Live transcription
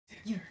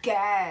You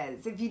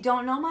guys, if you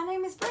don't know, my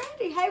name is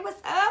Brandy. Hey, what's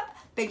up?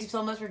 Thank you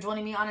so much for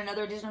joining me on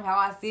another edition of How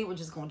I See It. We're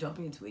just going to jump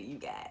into it, you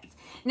guys.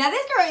 Now,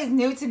 this girl is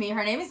new to me.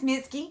 Her name is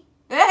Mitski.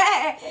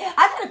 I've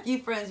had a few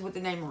friends with the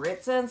name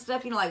Ritza and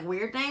stuff, you know, like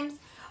weird names.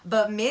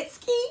 But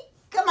Mitski,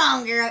 come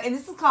on, girl. And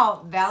this is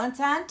called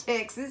Valentine,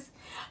 Texas.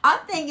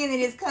 I'm thinking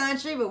it is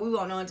country, but we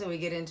won't know until we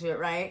get into it,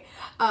 right?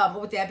 But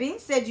with that being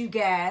said, you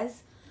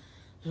guys,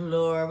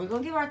 Lord, we're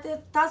going to give our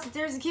thoughts and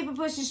theories and keep it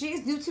pushing. She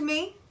is new to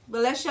me.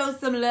 But let's show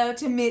some love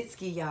to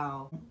Mitski,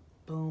 y'all.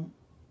 Boom.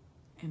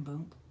 And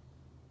boom.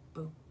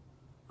 Boom.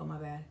 Oh, my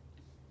bad.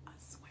 I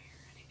swear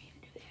I didn't mean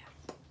to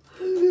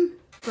do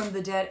that. From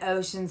the Dead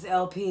Oceans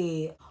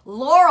LP,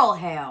 Laurel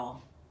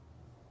Hell.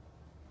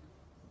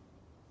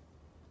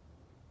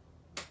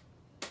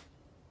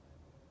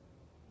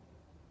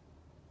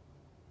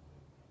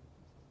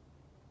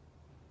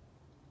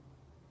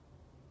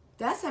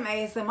 That's some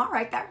ASMR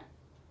right there.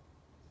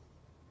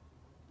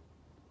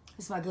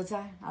 This is my good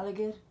side. I look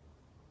good.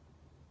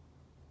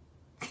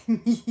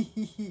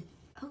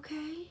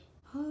 Okay.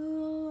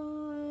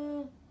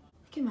 Look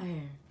at my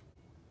hair.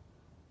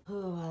 Who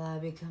will I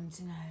become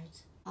tonight?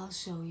 I'll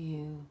show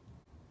you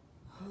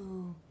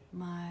who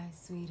my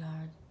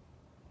sweetheart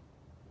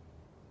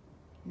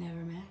never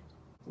met.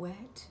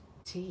 Wet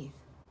teeth.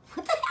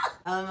 What the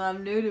hell?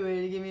 I'm new to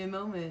it. Give me a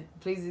moment.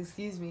 Please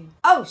excuse me.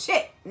 Oh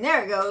shit!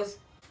 There it goes.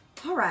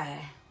 All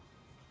right.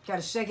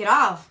 Gotta shake it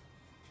off.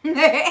 All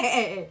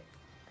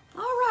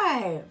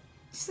right.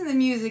 Listen to the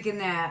music in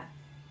that.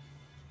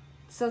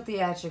 So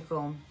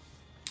theatrical.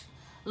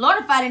 Lord,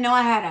 if I didn't know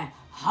I had a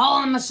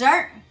hole in my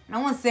shirt. No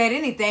one said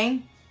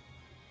anything.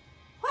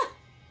 What?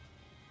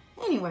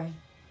 Anyway.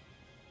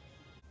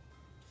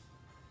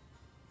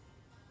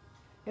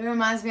 It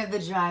reminds me of the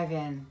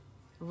drive-in,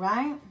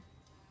 right?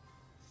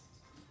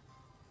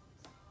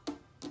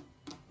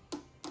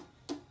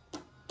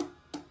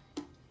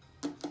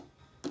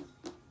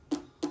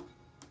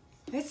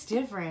 It's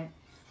different.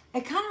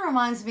 It kind of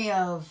reminds me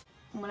of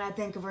when I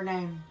think of her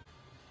name.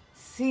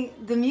 See,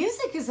 the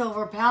music is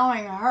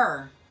overpowering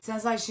her.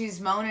 Sounds like she's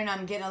moaning.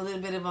 I'm getting a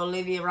little bit of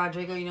Olivia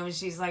Rodrigo, you know, when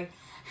she's like,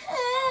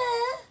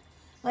 ah.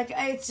 Like,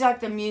 it's like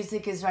the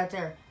music is right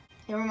there.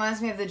 It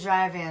reminds me of the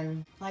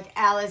drive-in. Like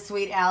Alice,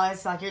 Sweet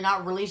Alice, like you're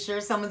not really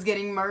sure someone's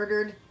getting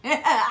murdered.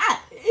 And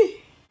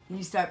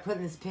you start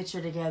putting this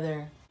picture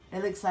together.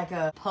 It looks like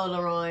a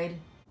Polaroid.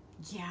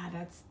 Yeah,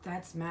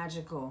 that's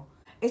magical.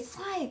 It's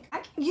like,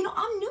 you know,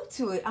 I'm new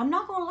to it. I'm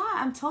not going to lie.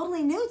 I'm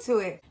totally new to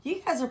it.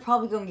 You guys are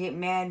probably going to get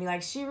mad and be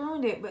like, she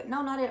ruined it. But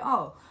no, not at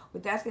all.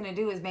 What that's going to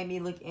do is make me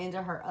look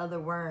into her other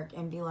work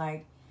and be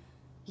like,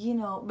 you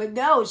know. But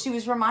no, she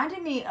was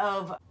reminding me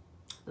of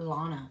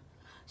Lana.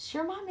 She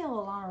reminded me of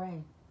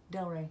Lana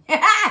Del Rey.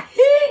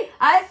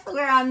 I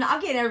swear, I'm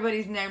getting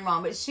everybody's name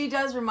wrong. But she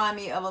does remind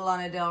me of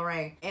Lana Del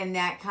Rey in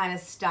that kind of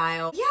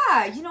style.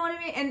 Yeah, you know what I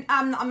mean? And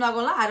I'm not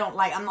going to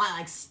lie. I'm not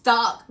like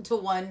stuck to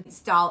one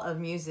style of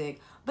music.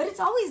 But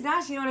it's always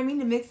nice, you know what I mean,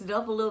 to mix it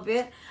up a little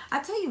bit. I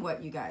tell you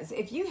what, you guys,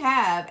 if you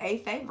have a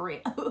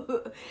favorite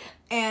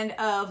and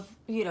of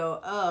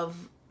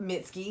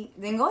Mitski,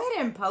 then go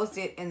ahead and post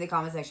it in the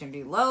comment section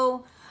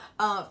below.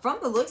 From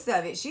the looks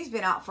of it, she's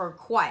been out for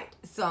quite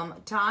some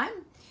time.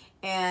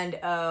 And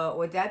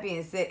with that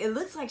being said, it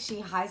looks like she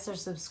hides her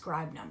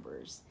subscribe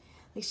numbers.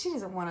 Like, she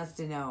doesn't want us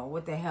to know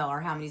what the hell or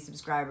how many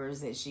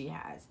subscribers that she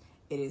has.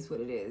 It is what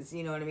it is.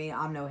 You know what I mean?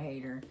 I'm no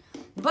hater.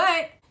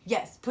 But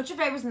yes, put your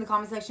favorites in the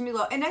comment section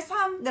below. And next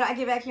time that I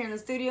get back here in the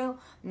studio,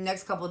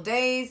 next couple of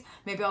days,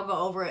 maybe I'll go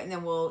over it and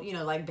then we'll, you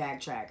know, like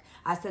backtrack.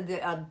 I said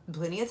that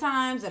plenty of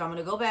times that I'm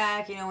going to go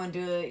back, you know, and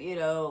do it, you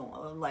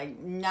know, like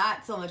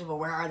not so much of a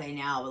where are they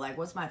now, but like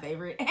what's my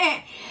favorite?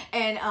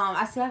 And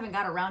I still haven't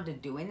got around to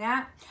doing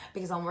that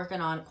because I'm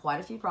working on quite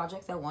a few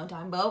projects at one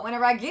time. But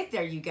whenever I get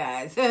there, you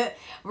guys,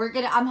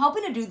 I'm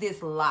hoping to do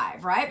this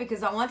live, right?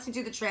 Because I want to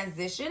do the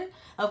transition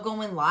of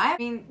going live. I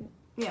mean,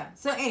 yeah.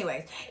 So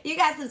anyways, you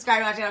guys subscribe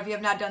to my channel if you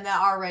have not done that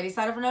already.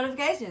 Sign up for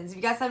notifications. If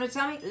you got something to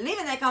tell me, leave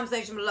in that comment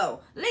section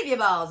below. Leave your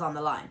balls on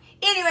the line.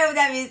 Anyway, with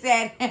that being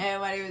said,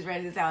 my name is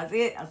Brandy. This is How I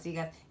See It. I'll see you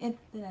guys in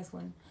the next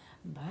one.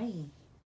 Bye.